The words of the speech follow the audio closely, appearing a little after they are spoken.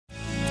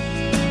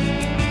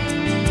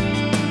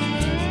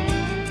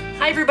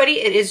Hi everybody,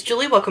 it is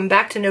Julie. Welcome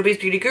back to Nobody's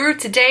Beauty Guru.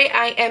 Today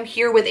I am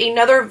here with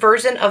another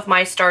version of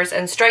my Stars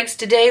and Strikes.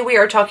 Today we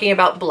are talking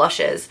about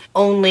blushes,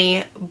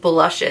 only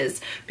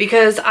blushes,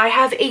 because I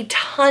have a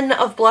ton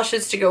of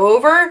blushes to go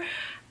over.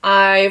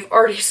 I've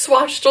already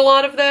swatched a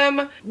lot of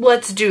them.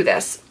 Let's do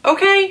this.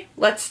 Okay,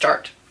 let's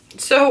start.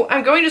 So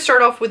I'm going to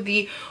start off with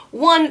the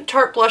one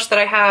Tarte blush that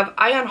I have.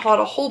 I unhauled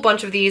a whole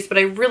bunch of these, but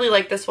I really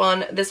like this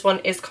one. This one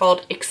is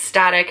called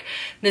Ecstatic.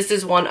 This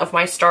is one of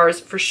my stars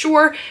for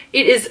sure.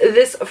 It is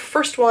this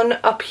first one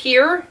up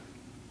here,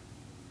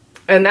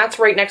 and that's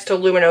right next to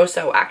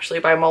Luminoso, actually,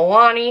 by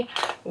Milani,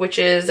 which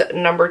is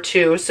number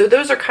 2. So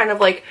those are kind of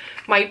like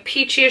my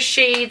peachiest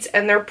shades,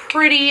 and they're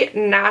pretty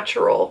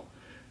natural.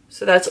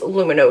 So that's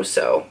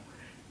Luminoso,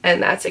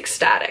 and that's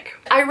Ecstatic.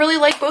 I really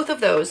like both of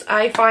those.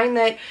 I find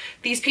that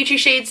these peachy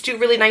shades do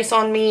really nice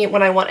on me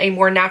when I want a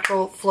more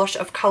natural flush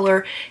of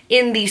color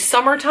in the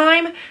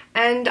summertime,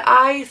 and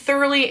I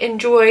thoroughly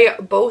enjoy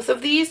both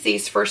of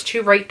these first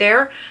two right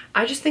there.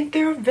 I just think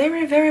they're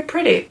very, very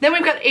pretty. Then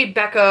we've got a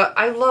Becca.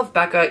 I love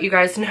Becca. You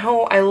guys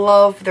know I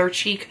love their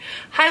cheek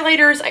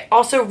highlighters. I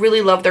also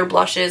really love their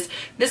blushes.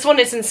 This one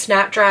is in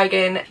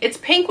Snapdragon. It's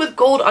pink with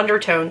gold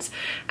undertones,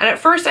 and at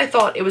first I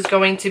thought it was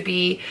going to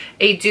be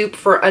a dupe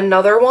for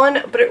another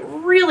one, but it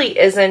really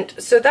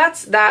isn't. So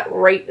that's that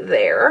right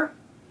there.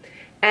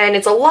 And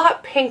it's a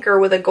lot pinker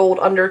with a gold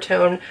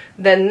undertone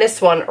than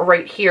this one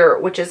right here,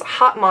 which is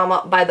Hot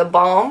Mama by The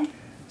Balm.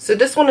 So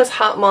this one is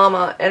Hot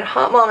Mama, and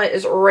Hot Mama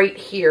is right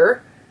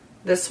here.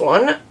 This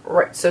one,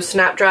 right? So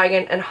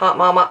Snapdragon and Hot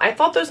Mama. I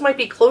thought those might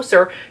be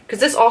closer because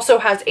this also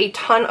has a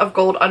ton of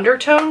gold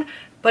undertone,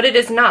 but it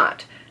is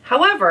not.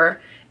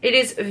 However, it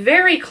is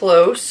very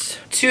close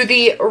to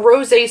the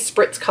Rosé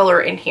Spritz color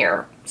in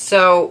here.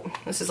 So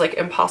this is like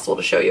impossible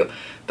to show you.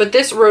 But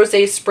this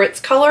Rosé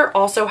Spritz color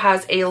also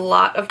has a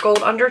lot of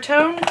gold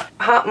undertone.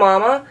 Hot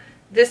Mama,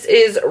 this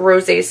is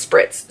Rosé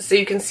Spritz. So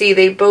you can see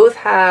they both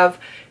have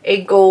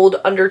a gold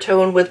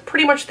undertone with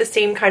pretty much the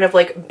same kind of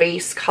like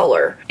base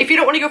color. If you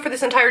don't want to go for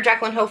this entire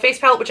Jaclyn Hill face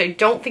palette, which I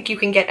don't think you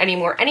can get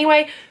anymore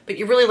anyway, but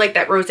you really like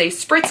that Rosé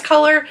Spritz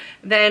color,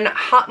 then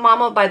Hot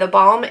Mama by The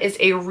Balm is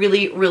a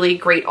really, really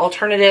great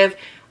alternative.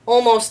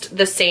 Almost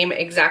the same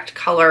exact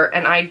color,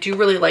 and I do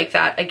really like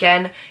that.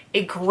 Again,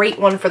 a great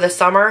one for the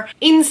summer.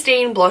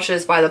 In-Stain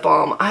Blushes by The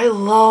Balm. I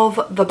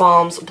love The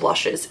Balm's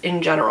blushes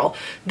in general.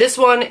 This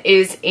one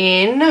is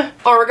in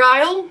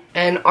Argyle,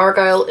 and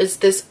Argyle is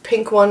this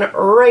pink one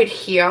right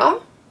here.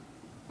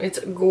 It's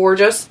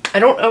gorgeous. I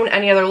don't own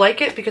any other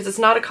like it because it's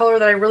not a color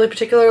that I really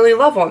particularly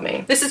love on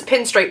me. This is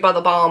Pinstripe by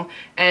The Balm,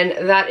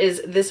 and that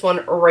is this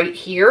one right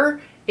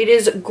here. It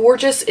is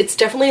gorgeous. It's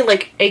definitely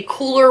like a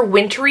cooler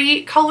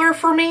wintry color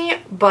for me,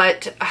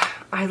 but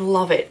I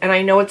love it. And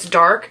I know it's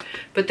dark,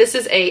 but this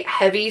is a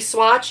heavy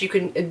swatch. You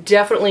can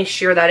definitely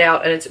sheer that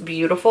out, and it's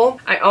beautiful.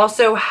 I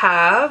also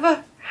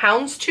have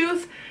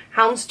Houndstooth.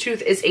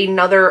 Houndstooth is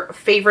another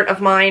favorite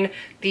of mine.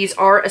 These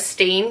are a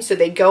stain, so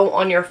they go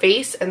on your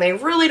face and they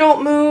really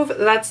don't move.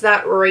 That's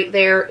that right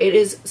there. It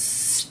is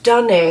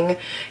stunning,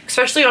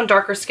 especially on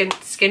darker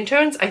skin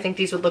tones. I think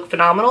these would look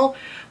phenomenal,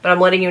 but I'm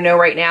letting you know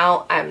right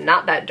now, I'm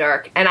not that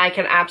dark and I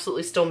can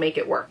absolutely still make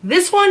it work.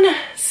 This one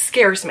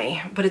scares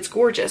me, but it's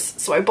gorgeous,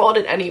 so I bought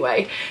it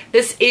anyway.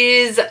 This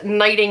is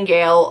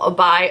Nightingale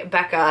by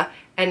Becca.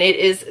 And it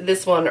is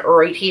this one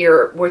right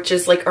here, which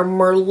is like a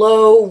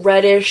Merlot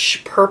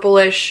reddish,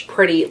 purplish,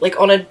 pretty. Like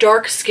on a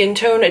dark skin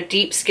tone, a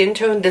deep skin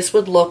tone, this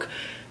would look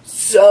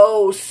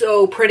so,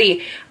 so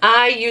pretty.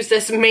 I use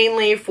this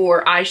mainly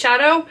for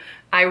eyeshadow.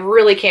 I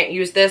really can't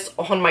use this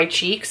on my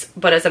cheeks,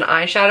 but as an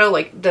eyeshadow,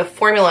 like the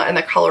formula and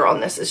the color on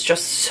this is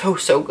just so,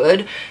 so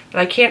good that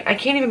I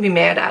can't even be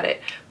mad at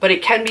it. But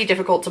it can be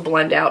difficult to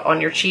blend out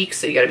on your cheeks,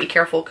 so you gotta be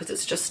careful because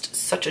it's just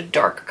such a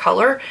dark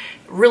color.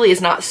 It really is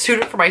not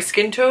suited for my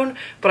skin tone,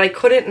 but I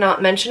couldn't not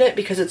mention it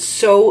because it's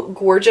so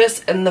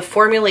gorgeous, and the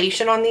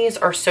formulation on these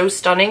are so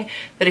stunning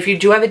that if you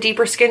do have a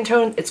deeper skin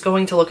tone, it's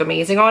going to look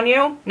amazing on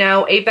you.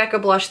 Now, a Becca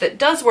blush that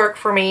does work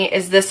for me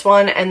is this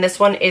one, and this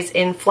one is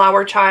in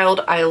Flower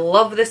Child. I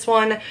love this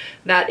one.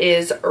 That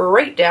is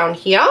right down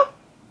here.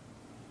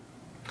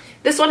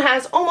 This one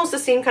has almost the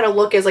same kind of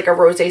look as like a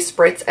Rosé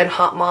Spritz and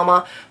Hot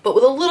Mama, but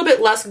with a little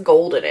bit less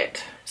gold in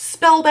it.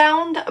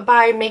 Spellbound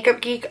by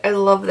Makeup Geek. I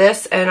love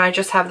this, and I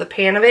just have the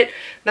pan of it.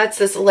 That's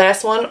this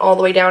last one all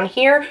the way down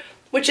here,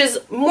 which is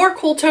more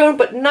cool tone,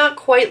 but not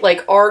quite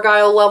like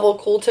Argyle level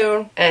cool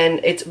tone, and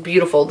it's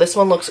beautiful. This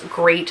one looks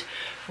great.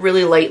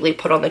 Really lightly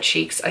put on the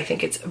cheeks. I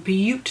think it's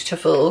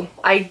beautiful.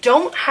 I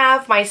don't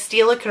have my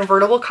Stila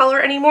convertible color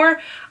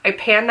anymore. I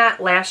panned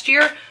that last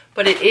year,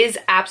 but it is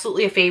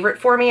absolutely a favorite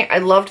for me. I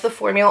loved the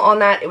formula on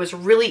that. It was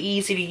really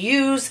easy to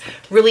use,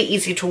 really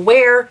easy to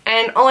wear,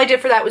 and all I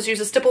did for that was use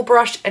a stipple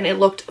brush, and it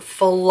looked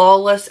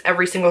flawless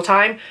every single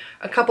time.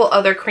 A couple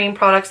other cream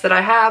products that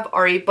I have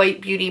are a Bite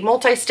Beauty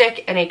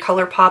Multi-Stick and a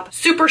ColourPop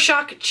Super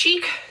Shock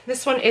Cheek.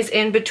 This one is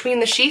in Between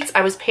the Sheets.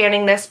 I was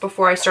panning this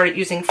before I started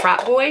using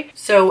Frat Boy.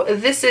 So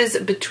this is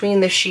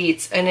Between the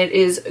Sheets and it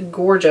is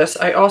gorgeous.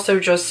 I also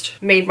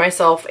just made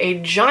myself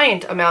a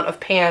giant amount of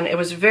pan. It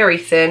was very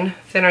thin,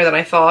 thinner than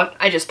I thought.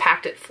 I just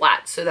packed it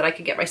flat so that I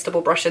could get my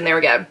stipple brush in there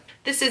again.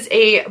 This is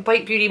a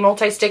Bite Beauty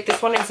Multi-Stick.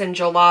 This one is in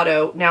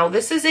Gelato. Now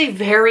this is a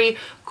very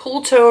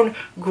cool tone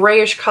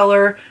grayish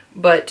color,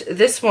 but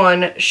this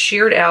one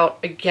sheared out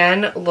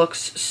again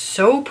looks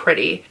so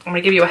pretty. I'm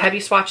gonna give you a heavy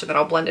swatch and then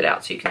I'll blend it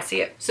out so you can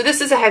see it. So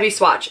this is a heavy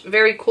swatch,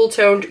 very cool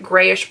toned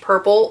grayish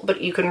purple, but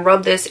you can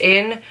rub this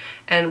in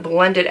and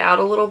blend it out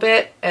a little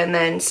bit and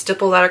then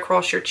stipple that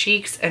across your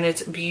cheeks and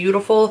it's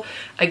beautiful.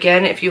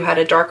 Again, if you had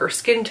a darker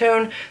skin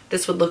tone,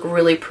 this would look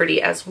really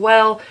pretty as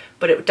well,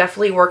 but it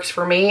definitely works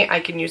for me.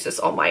 I can use this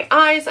on my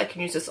eyes, I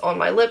can use this on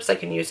my lips, I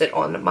can use it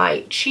on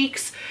my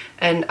cheeks,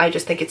 and I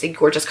just think it's a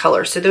gorgeous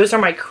color. So those are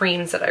my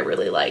creams that I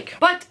really like.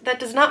 But that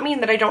does not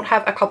mean that I don't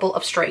have a couple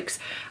of strikes.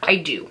 I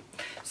do.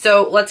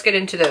 So let's get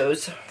into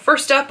those.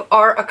 First up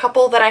are a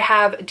couple that I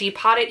have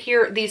depotted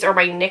here. These are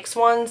my NYX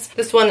ones.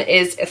 This one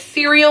is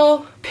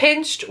Ethereal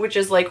Pinched, which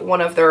is like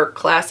one of their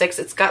classics.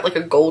 It's got like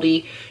a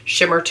goldy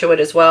shimmer to it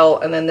as well.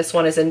 And then this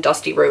one is in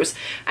Dusty Rose.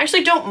 I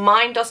actually don't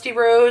mind Dusty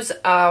Rose.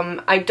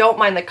 I don't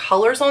mind the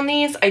colors on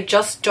these. I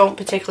just don't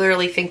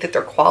particularly think that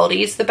their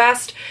quality is the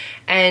best.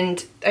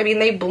 And I mean,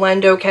 they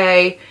blend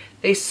okay.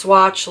 They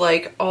swatch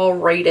like all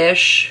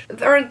right-ish.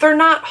 They're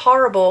not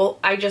horrible.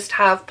 I just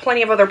have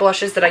plenty of other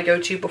blushes that I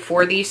go to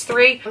before these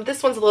three.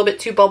 This one's a little bit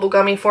too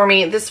bubblegummy for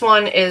me. This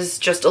one is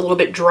just a little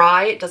bit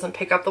dry. It doesn't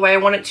pick up the way I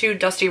want it to.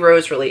 Dusty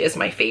Rose really is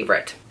my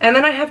favorite. And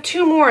then I have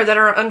two more that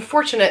are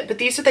unfortunate, but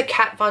these are the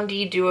Kat Von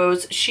D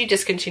duos. She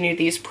discontinued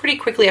these pretty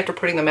quickly after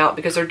putting them out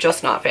because they're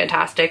just not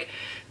fantastic.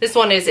 This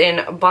one is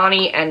in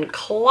Bonnie and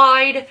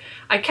Clyde.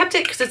 I kept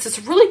it because it's this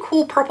really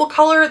cool purple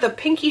color. The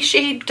pinky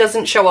shade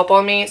doesn't show up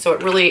on me, so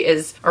it really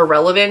is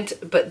irrelevant.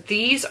 But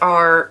these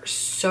are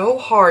so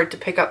hard to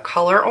pick up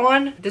color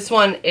on. This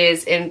one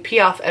is in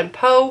Piaf and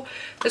Poe.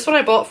 This one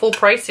I bought full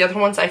price. The other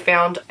ones I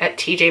found at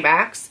TJ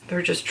Maxx.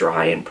 They're just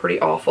dry and pretty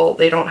awful.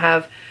 They don't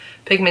have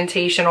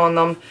pigmentation on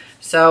them.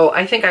 So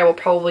I think I will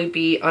probably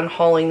be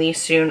unhauling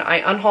these soon. I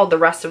unhauled the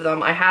rest of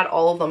them. I had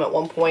all of them at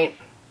one point.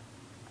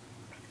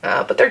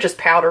 But they're just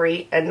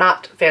powdery and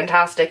not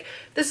fantastic.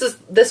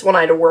 This one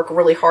I had to work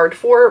really hard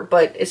for,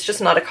 but it's just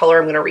not a color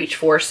I'm going to reach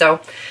for.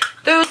 So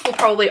those will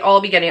probably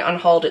all be getting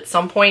unhauled at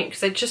some point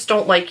because I just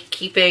don't like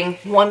keeping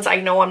ones I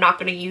know I'm not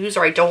going to use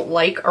or I don't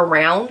like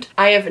around.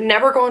 I have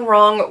never gone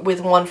wrong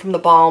with one from The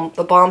Balm.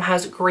 The Balm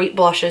has great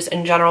blushes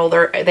in general.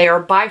 They are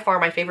by far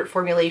my favorite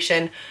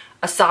formulation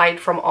aside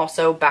from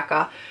also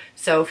Becca.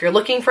 So if you're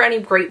looking for any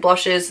great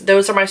blushes,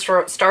 those are my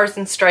stars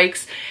and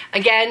strikes.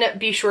 Again,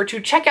 be sure to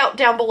check out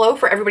down below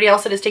for everybody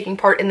else that is taking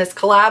part in this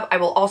collab. I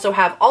will also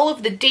have all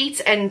of the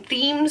dates and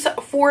themes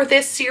for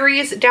this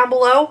series down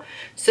below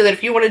so that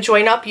if you want to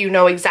join up, you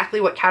know exactly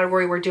what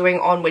category we're doing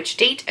on which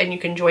date and you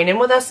can join in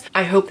with us.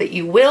 I hope that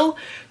you will.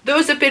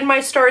 Those have been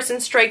my stars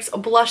and strikes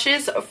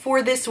blushes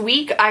for this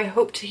week. I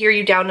hope to hear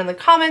you down in the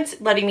comments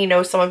letting me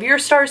know some of your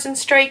stars and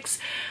strikes.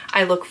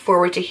 I look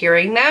forward to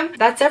hearing them.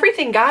 That's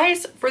everything,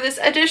 guys, for this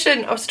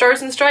edition of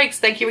Stars and Strikes.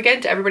 Thank you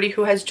again to everybody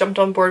who has jumped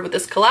on board with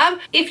this collab.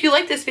 If you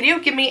like this video,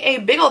 give me a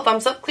big ol'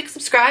 thumbs up, click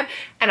subscribe,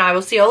 and I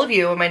will see all of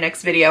you in my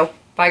next video.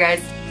 Bye,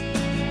 guys.